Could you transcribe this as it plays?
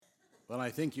Well, I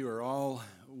think you are all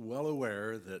well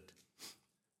aware that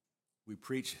we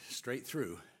preach straight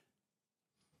through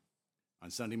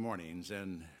on Sunday mornings,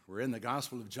 and we're in the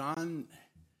Gospel of John,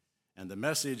 and the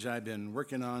message I've been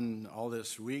working on all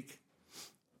this week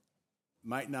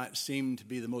might not seem to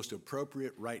be the most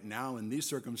appropriate right now in these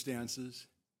circumstances,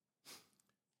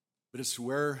 but it's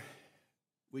where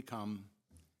we come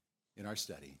in our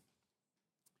study.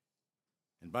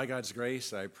 And by God's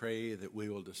grace, I pray that we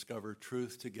will discover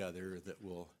truth together that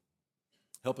will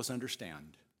help us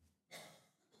understand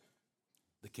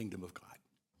the kingdom of God.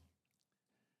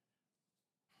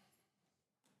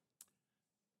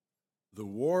 The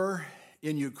war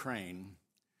in Ukraine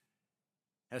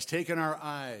has taken our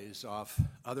eyes off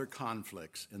other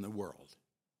conflicts in the world,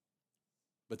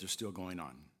 but they're still going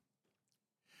on.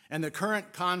 And the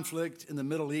current conflict in the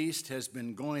Middle East has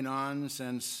been going on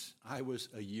since I was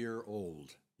a year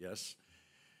old. Yes,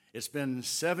 it's been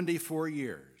 74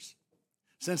 years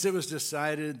since it was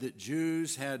decided that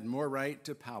Jews had more right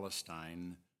to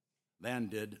Palestine than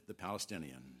did the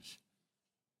Palestinians.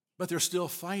 But they're still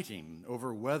fighting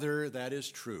over whether that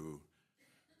is true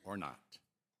or not.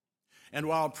 And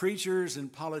while preachers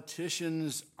and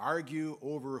politicians argue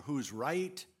over who's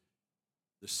right,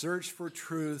 the search for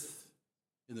truth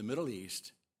in the Middle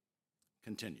East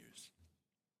continues.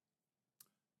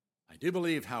 I do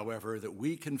believe, however, that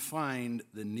we can find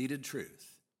the needed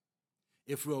truth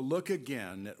if we'll look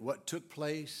again at what took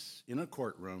place in a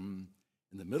courtroom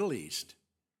in the Middle East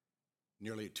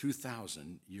nearly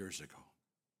 2,000 years ago.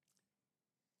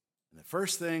 And the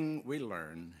first thing we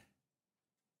learn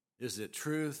is that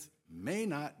truth may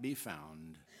not be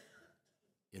found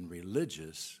in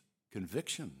religious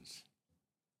convictions.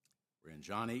 We're in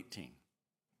John 18.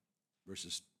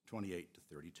 Verses 28 to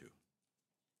 32.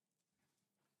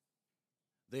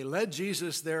 They led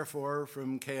Jesus, therefore,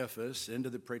 from Caiaphas into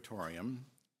the praetorium,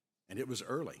 and it was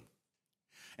early.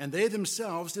 And they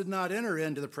themselves did not enter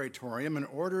into the praetorium in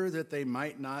order that they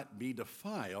might not be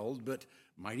defiled, but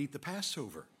might eat the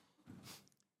Passover.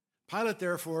 Pilate,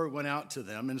 therefore, went out to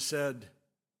them and said,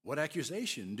 "What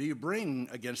accusation do you bring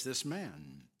against this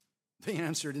man?" They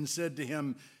answered and said to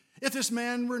him, "If this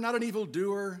man were not an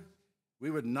evildoer, we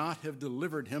would not have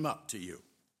delivered him up to you."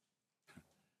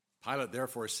 Pilate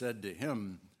therefore said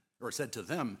to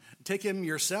them, "Take him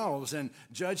yourselves and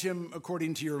judge him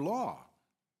according to your law."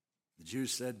 The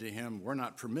Jews said to him, "We're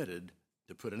not permitted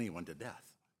to put anyone to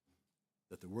death,"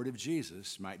 that the word of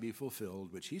Jesus might be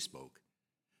fulfilled, which he spoke,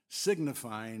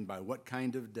 signifying by what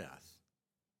kind of death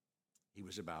he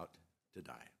was about to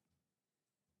die.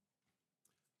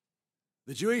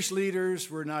 The Jewish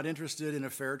leaders were not interested in a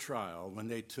fair trial when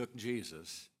they took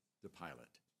Jesus to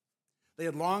Pilate. They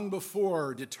had long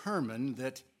before determined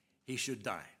that he should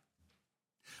die.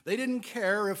 They didn't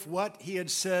care if what he had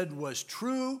said was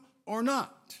true or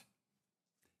not.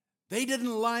 They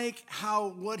didn't like how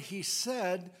what he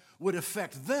said would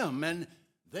affect them, and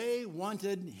they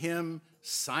wanted him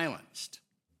silenced.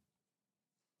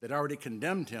 They'd already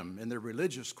condemned him in their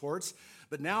religious courts,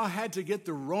 but now had to get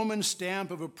the Roman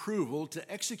stamp of approval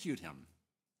to execute him.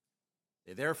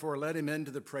 They therefore led him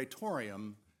into the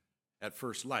praetorium at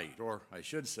first light, or I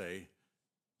should say,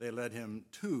 they led him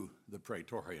to the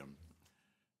praetorium.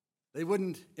 They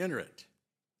wouldn't enter it.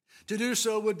 To do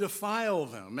so would defile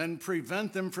them and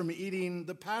prevent them from eating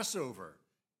the Passover,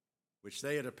 which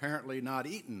they had apparently not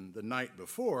eaten the night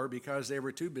before because they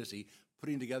were too busy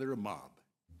putting together a mob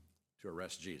to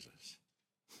arrest Jesus.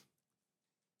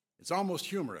 It's almost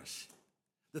humorous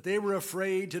that they were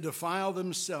afraid to defile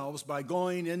themselves by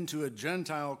going into a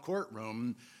Gentile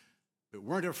courtroom, but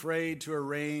weren't afraid to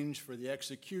arrange for the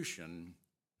execution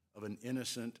of an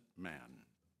innocent man.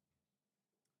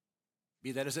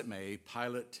 Be that as it may,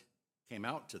 Pilate came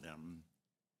out to them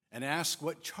and asked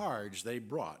what charge they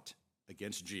brought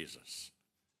against Jesus.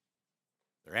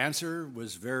 Their answer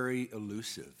was very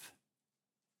elusive.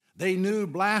 They knew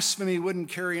blasphemy wouldn't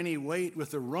carry any weight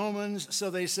with the Romans,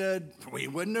 so they said, "We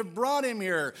wouldn't have brought him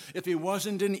here if he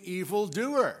wasn't an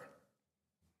evildoer."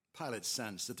 Pilate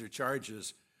sensed that their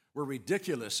charges were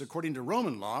ridiculous according to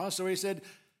Roman law, so he said,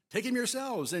 "Take him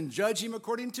yourselves and judge him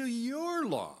according to your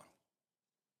law."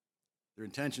 Their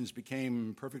intentions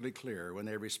became perfectly clear when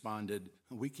they responded,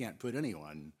 "We can't put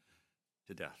anyone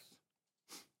to death."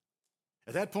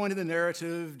 At that point in the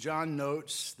narrative, John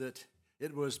notes that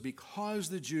it was because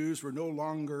the Jews were no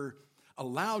longer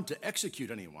allowed to execute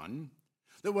anyone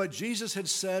that what Jesus had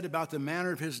said about the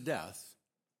manner of his death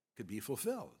could be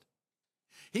fulfilled.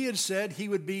 He had said he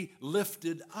would be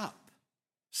lifted up,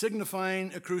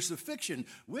 signifying a crucifixion,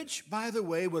 which, by the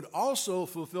way, would also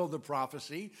fulfill the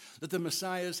prophecy that the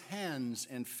Messiah's hands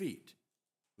and feet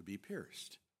would be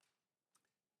pierced.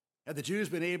 Had the Jews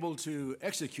been able to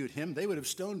execute him, they would have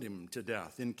stoned him to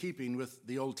death, in keeping with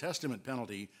the Old Testament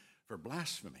penalty for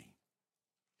blasphemy.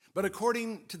 But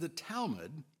according to the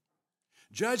Talmud,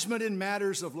 judgment in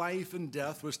matters of life and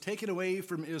death was taken away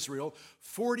from Israel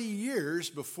 40 years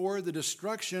before the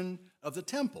destruction of the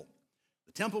temple.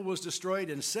 The temple was destroyed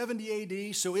in 70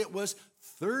 AD, so it was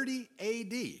 30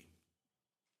 AD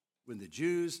when the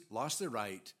Jews lost the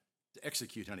right to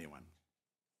execute anyone,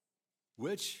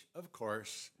 which, of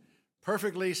course,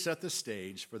 perfectly set the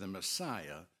stage for the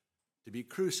Messiah to be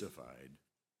crucified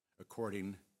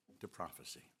according to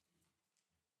prophecy.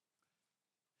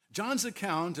 John's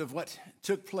account of what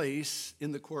took place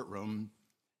in the courtroom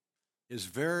is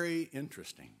very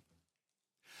interesting.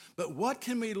 But what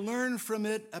can we learn from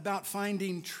it about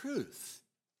finding truth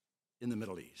in the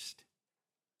Middle East?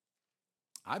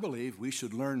 I believe we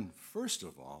should learn, first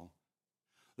of all,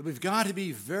 that we've got to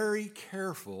be very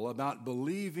careful about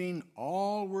believing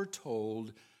all we're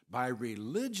told by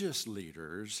religious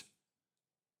leaders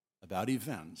about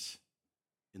events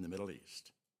in the Middle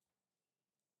East.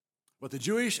 What the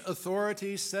Jewish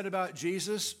authorities said about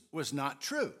Jesus was not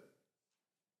true.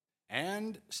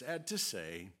 And, sad to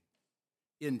say,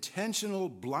 intentional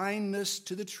blindness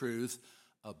to the truth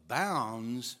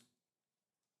abounds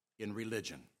in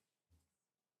religion.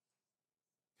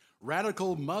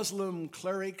 Radical Muslim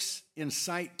clerics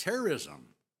incite terrorism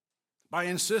by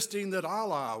insisting that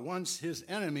Allah wants his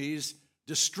enemies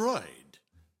destroyed.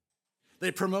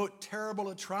 They promote terrible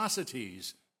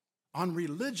atrocities on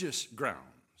religious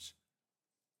grounds.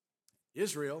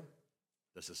 Israel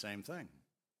does the same thing.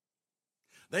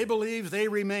 They believe they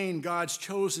remain God's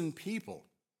chosen people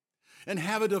and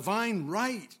have a divine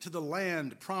right to the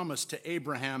land promised to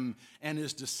Abraham and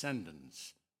his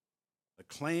descendants, a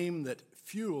claim that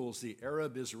fuels the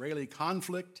Arab-Israeli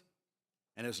conflict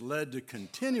and has led to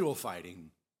continual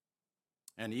fighting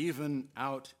and even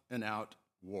out-and-out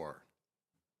war.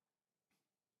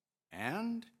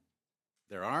 And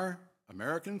there are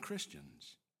American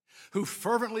Christians who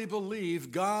fervently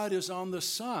believe God is on the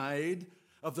side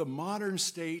of the modern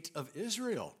state of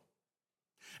Israel,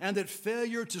 and that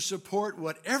failure to support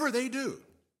whatever they do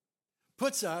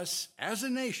puts us as a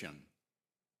nation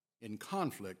in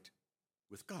conflict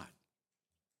with God.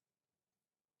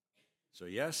 So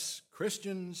yes,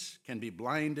 Christians can be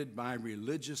blinded by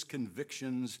religious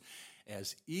convictions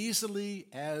as easily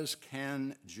as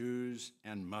can Jews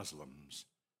and Muslims.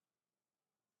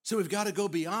 So we've got to go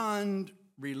beyond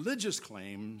religious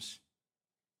claims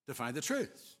to find the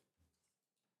truth.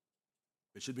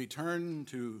 But should we turn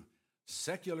to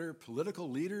secular political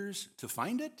leaders to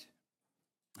find it?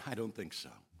 I don't think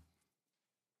so.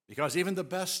 Because even the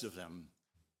best of them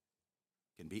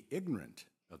can be ignorant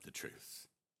of the truth.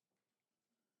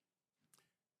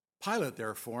 Pilate,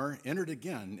 therefore, entered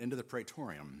again into the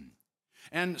praetorium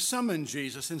and summoned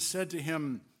Jesus and said to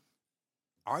him,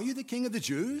 "Are you the king of the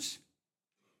Jews?"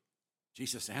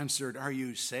 Jesus answered, "Are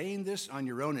you saying this on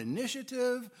your own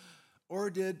initiative,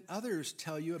 or did others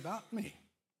tell you about me?"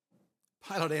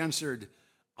 Pilate answered,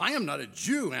 "I am not a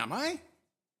Jew, am I?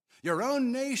 Your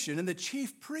own nation and the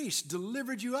chief priests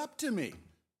delivered you up to me.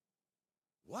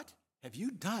 What have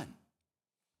you done?"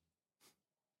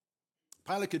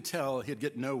 Pilate could tell he'd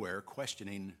get nowhere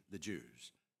questioning the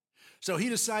Jews. So he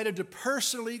decided to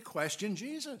personally question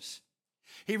Jesus.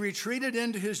 He retreated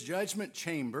into his judgment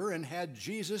chamber and had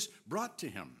Jesus brought to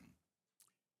him.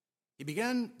 He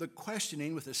began the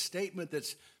questioning with a statement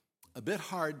that's a bit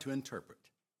hard to interpret.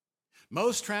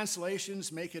 Most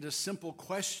translations make it a simple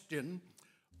question,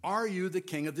 "Are you the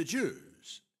king of the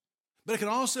Jews?" But it can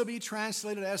also be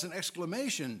translated as an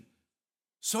exclamation,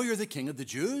 "So you're the king of the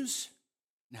Jews?"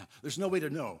 Now, there's no way to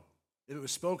know if it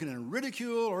was spoken in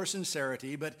ridicule or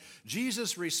sincerity, but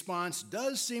Jesus' response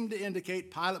does seem to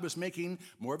indicate Pilate was making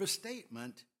more of a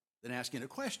statement than asking a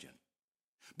question.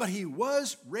 But he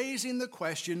was raising the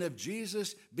question of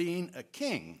Jesus being a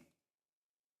king,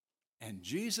 and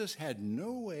Jesus had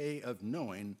no way of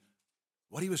knowing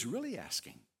what he was really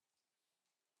asking.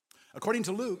 According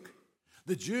to Luke,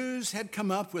 the Jews had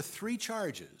come up with 3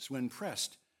 charges when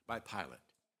pressed by Pilate.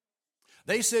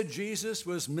 They said Jesus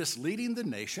was misleading the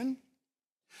nation,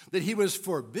 that he was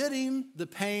forbidding the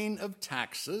paying of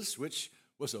taxes, which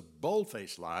was a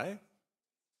bold-faced lie,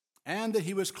 and that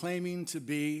he was claiming to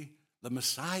be the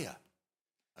Messiah,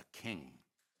 a king.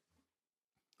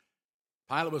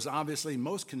 Pilate was obviously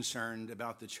most concerned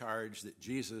about the charge that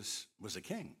Jesus was a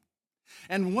king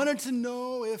and wanted to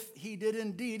know if he did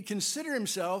indeed consider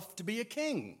himself to be a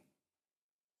king.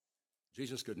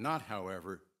 Jesus could not,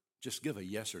 however, just give a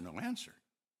yes or no answer.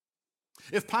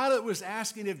 If Pilate was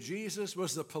asking if Jesus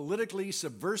was the politically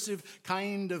subversive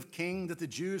kind of king that the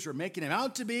Jews were making him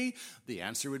out to be, the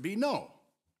answer would be no.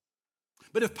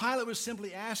 But if Pilate was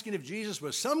simply asking if Jesus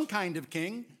was some kind of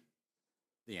king,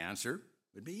 the answer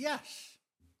would be yes.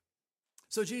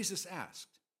 So Jesus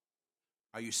asked,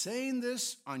 "Are you saying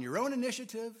this on your own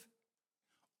initiative,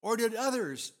 or did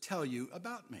others tell you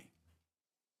about me?"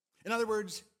 In other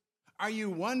words, are you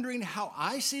wondering how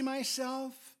I see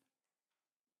myself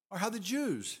or how the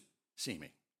Jews see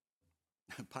me?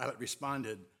 Pilate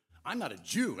responded, "I'm not a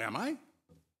Jew, am I?"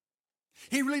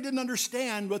 He really didn't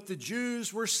understand what the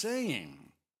Jews were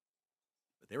saying.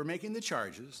 But they were making the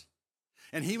charges,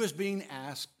 and he was being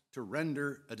asked to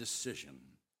render a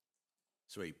decision.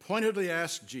 So he pointedly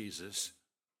asked Jesus,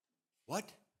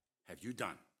 "What have you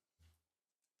done?"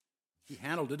 He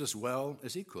handled it as well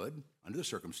as he could under the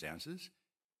circumstances.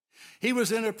 He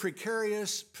was in a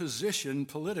precarious position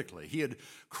politically. He had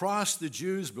crossed the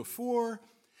Jews before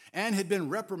and had been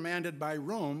reprimanded by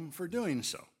Rome for doing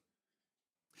so.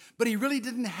 But he really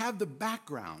didn't have the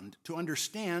background to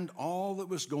understand all that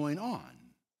was going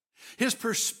on. His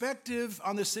perspective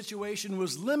on the situation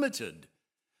was limited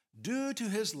due to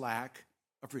his lack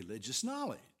of religious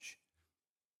knowledge.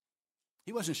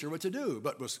 He wasn't sure what to do,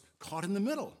 but was caught in the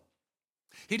middle.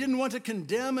 He didn't want to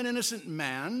condemn an innocent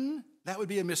man. That would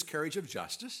be a miscarriage of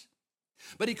justice.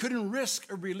 But he couldn't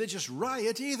risk a religious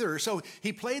riot either, so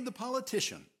he played the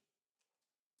politician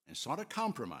and sought a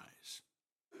compromise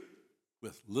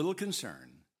with little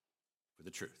concern for the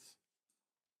truth.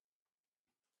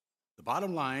 The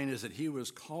bottom line is that he was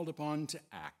called upon to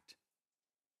act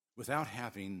without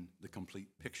having the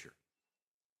complete picture.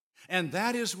 And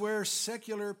that is where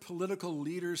secular political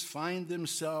leaders find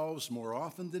themselves more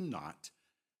often than not,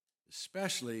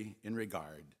 especially in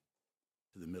regard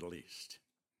to the Middle East.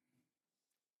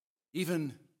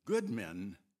 Even good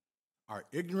men are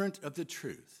ignorant of the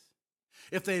truth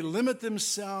if they limit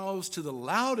themselves to the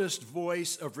loudest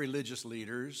voice of religious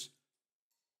leaders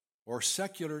or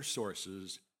secular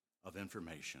sources of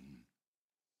information.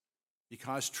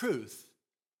 Because truth,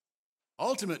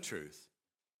 ultimate truth,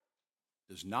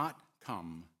 does not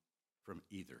come from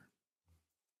either.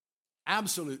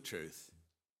 Absolute truth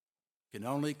can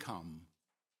only come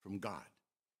from God,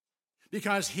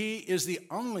 because he is the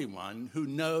only one who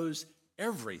knows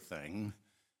everything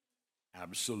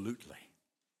absolutely.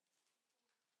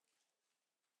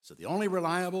 So the only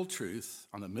reliable truth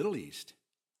on the Middle East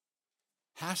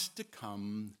has to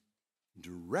come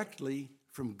directly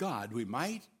from God. We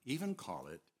might even call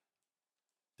it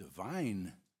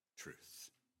divine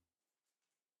truth.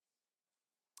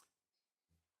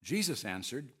 Jesus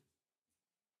answered,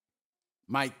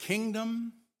 "My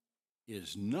kingdom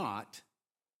is not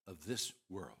of this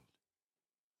world.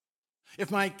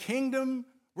 If my kingdom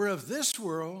were of this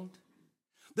world,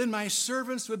 then my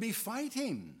servants would be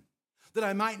fighting that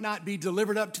I might not be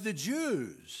delivered up to the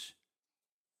Jews.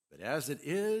 But as it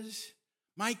is,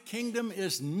 my kingdom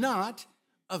is not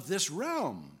of this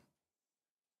realm."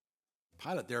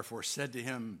 Pilate therefore said to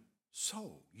him,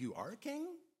 "So you are a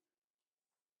king?"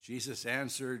 Jesus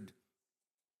answered,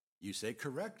 "You say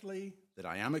correctly that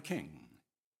I am a king.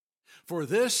 For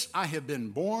this I have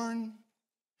been born,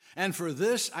 and for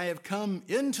this I have come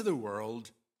into the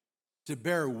world, to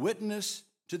bear witness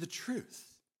to the truth.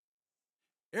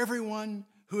 Everyone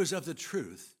who is of the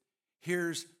truth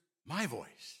hears my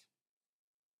voice."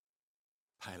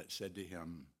 Pilate said to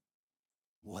him,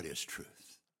 "What is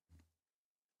truth?"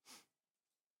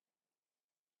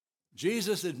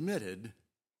 Jesus admitted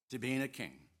to being a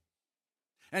king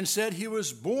and said he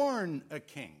was born a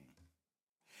king.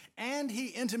 And he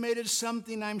intimated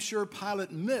something I'm sure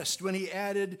Pilate missed when he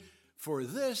added, "For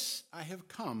this I have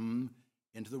come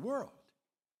into the world."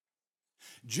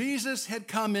 Jesus had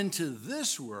come into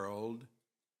this world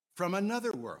from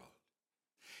another world.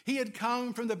 He had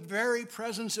come from the very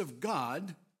presence of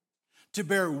God to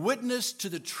bear witness to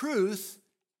the truth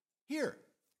here.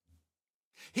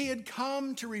 He had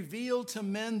come to reveal to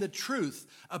men the truth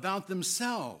about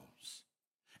themselves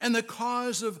and the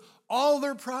cause of all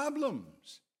their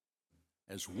problems,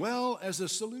 as well as a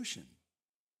solution.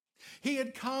 He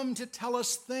had come to tell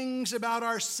us things about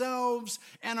ourselves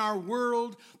and our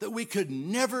world that we could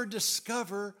never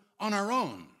discover on our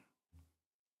own.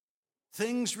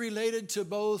 Things related to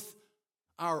both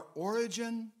our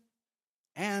origin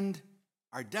and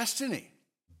our destiny.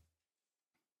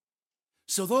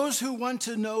 So those who want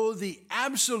to know the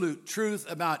absolute truth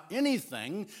about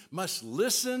anything must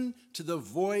listen to the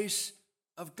voice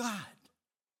of God.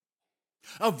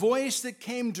 A voice that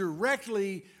came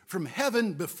directly from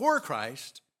heaven before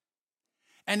Christ,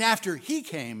 and after he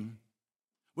came,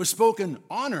 was spoken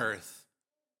on earth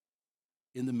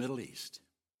in the Middle East.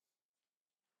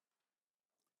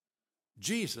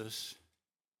 Jesus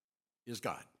is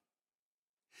God.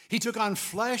 He took on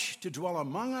flesh to dwell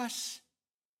among us,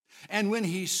 and when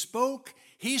he spoke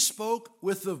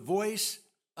with the voice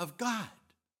of God.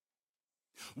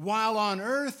 While on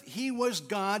earth, he was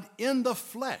God in the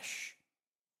flesh.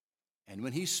 And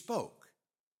when he spoke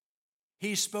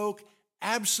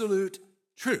absolute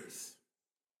truth.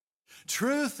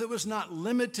 Truth that was not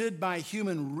limited by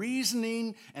human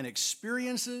reasoning and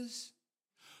experiences,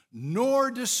 nor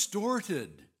distorted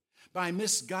by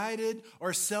misguided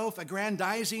or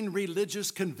self-aggrandizing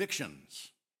religious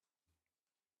convictions.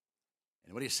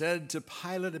 And what he said to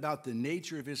Pilate about the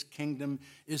nature of his kingdom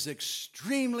is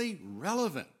extremely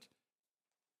relevant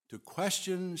to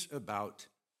questions about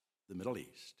the Middle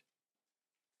East.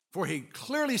 For he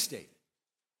clearly stated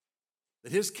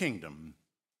that his kingdom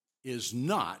is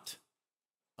not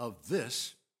of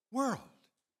this world.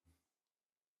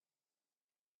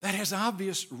 That has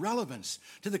obvious relevance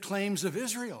to the claims of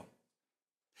Israel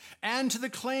and to the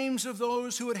claims of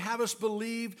those who would have us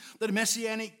believe that a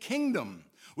messianic kingdom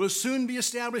will soon be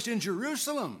established in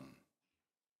Jerusalem,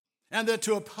 and that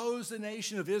to oppose the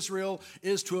nation of Israel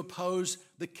is to oppose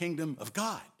the kingdom of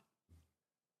God.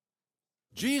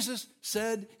 Jesus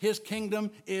said his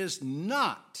kingdom is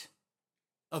not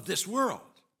of this world.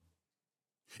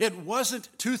 It wasn't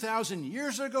 2,000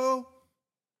 years ago,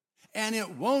 and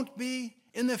it won't be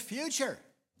in the future.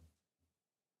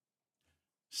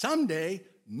 Someday,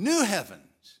 new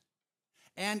heavens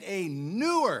and a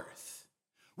new earth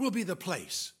will be the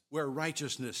place where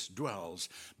righteousness dwells.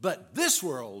 But this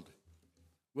world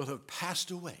will have passed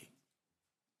away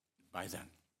by then.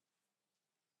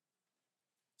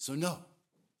 So no,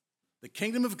 the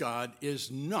kingdom of God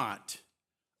is not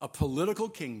a political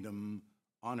kingdom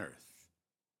on earth.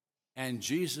 And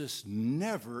Jesus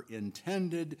never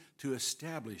intended to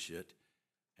establish it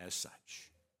as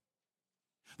such.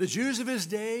 The Jews of his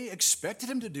day expected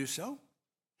him to do so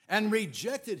and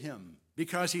rejected him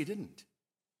because he didn't.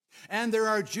 And there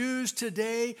are Jews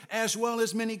today, as well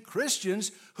as many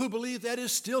Christians, who believe that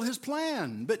is still his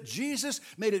plan. But Jesus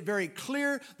made it very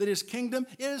clear that his kingdom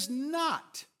is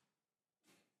not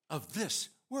of this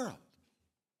world.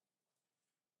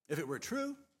 If it were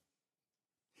true,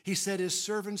 he said his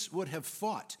servants would have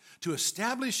fought to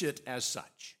establish it as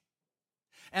such.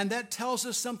 And that tells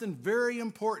us something very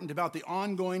important about the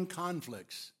ongoing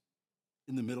conflicts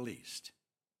in the Middle East.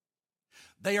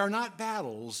 They are not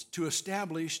battles to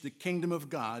establish the kingdom of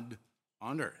God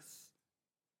on earth.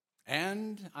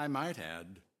 And, I might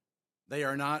add, they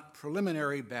are not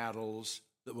preliminary battles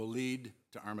that will lead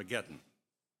to Armageddon.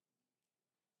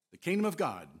 The kingdom of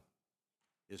God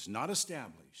is not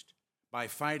established by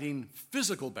fighting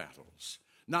physical battles,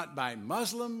 not by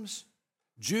Muslims,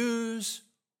 Jews,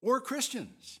 or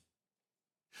Christians.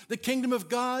 The kingdom of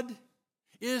God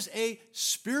is a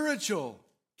spiritual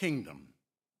kingdom.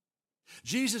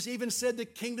 Jesus even said the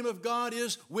kingdom of God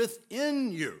is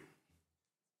within you.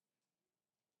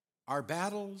 Our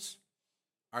battles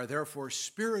are therefore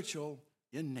spiritual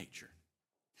in nature.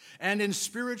 And in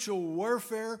spiritual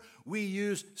warfare, we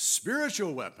use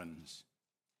spiritual weapons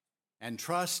and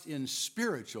trust in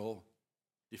spiritual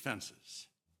defenses.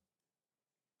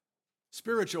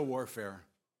 Spiritual warfare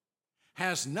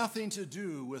has nothing to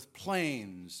do with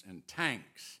planes and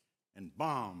tanks and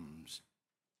bombs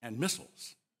and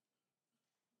missiles.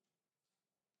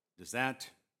 Does that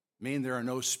mean there are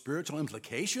no spiritual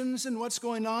implications in what's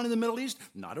going on in the Middle East?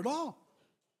 Not at all.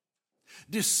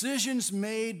 Decisions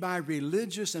made by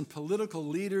religious and political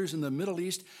leaders in the Middle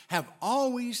East have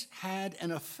always had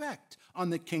an effect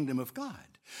on the kingdom of God.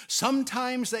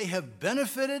 Sometimes they have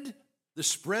benefited the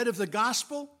spread of the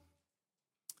gospel,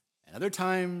 and other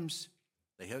times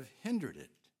they have hindered it.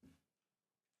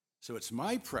 So it's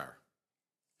my prayer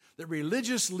that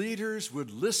religious leaders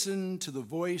would listen to the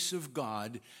voice of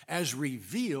God as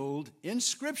revealed in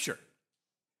Scripture,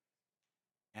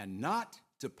 and not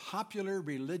to popular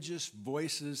religious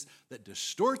voices that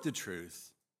distort the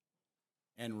truth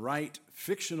and write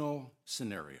fictional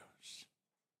scenarios.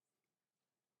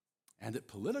 And that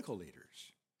political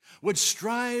leaders would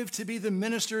strive to be the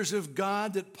ministers of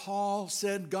God that Paul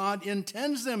said God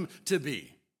intends them to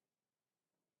be,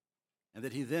 and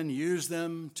that he then used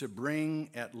them to bring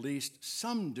at least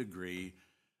some degree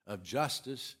of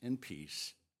justice and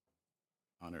peace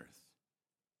on earth.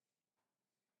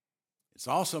 It's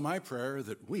also my prayer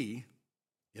that we,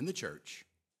 in the church,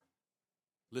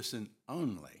 listen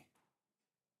only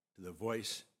to the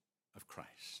voice of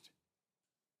Christ.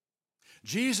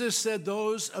 Jesus said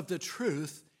those of the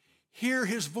truth hear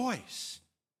his voice.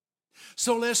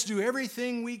 So let's do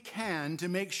everything we can to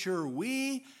make sure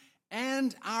we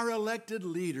and our elected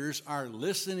leaders are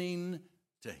listening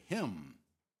to him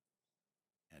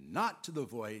and not to the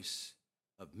voice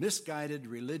of misguided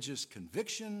religious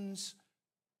convictions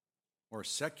or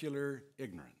secular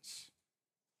ignorance,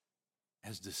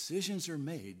 as decisions are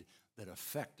made that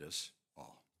affect us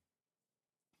all.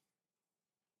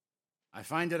 I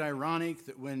find it ironic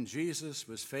that when Jesus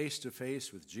was face to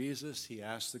face with Jesus, he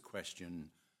asked the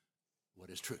question, what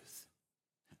is truth?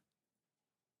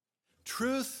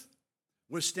 Truth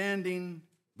was standing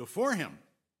before him,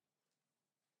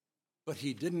 but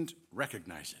he didn't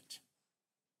recognize it.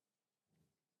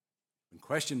 When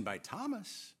questioned by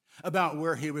Thomas about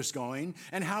where he was going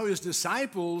and how his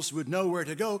disciples would know where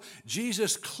to go,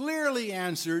 Jesus clearly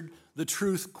answered the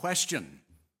truth question.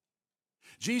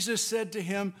 Jesus said to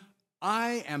him,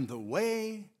 I am the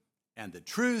way and the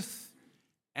truth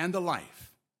and the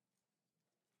life.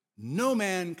 No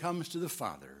man comes to the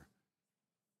Father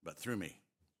but through me.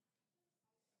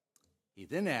 He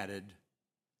then added,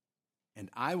 and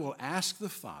I will ask the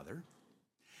Father,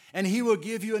 and he will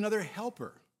give you another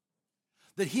helper,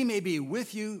 that he may be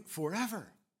with you forever.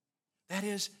 That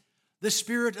is, the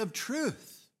Spirit of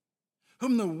truth,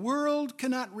 whom the world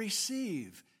cannot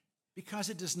receive, because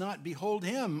it does not behold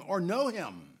him or know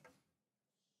him.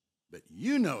 But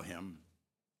you know him,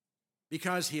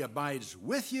 because he abides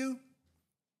with you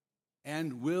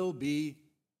and will be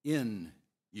in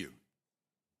you.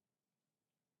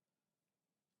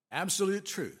 Absolute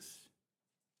truth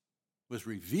was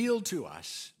revealed to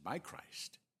us by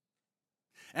Christ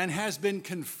and has been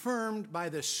confirmed by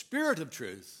the Spirit of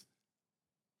truth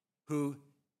who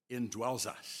indwells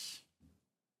us.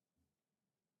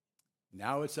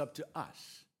 Now it's up to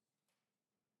us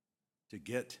to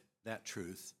get that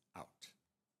truth out.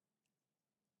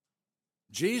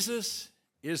 Jesus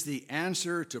is the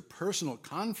answer to personal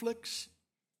conflicts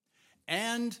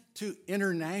and to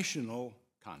international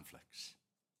conflicts.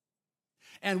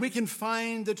 And we can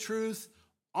find the truth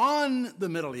on the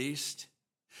Middle East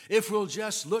if we'll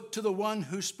just look to the one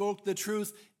who spoke the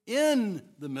truth in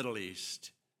the Middle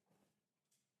East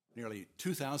nearly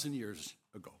 2,000 years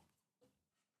ago.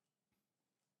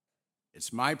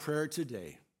 It's my prayer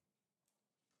today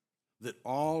that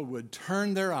all would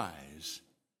turn their eyes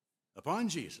upon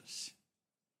Jesus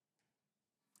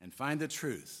and find the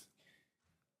truth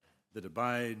that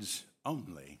abides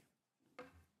only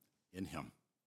in him.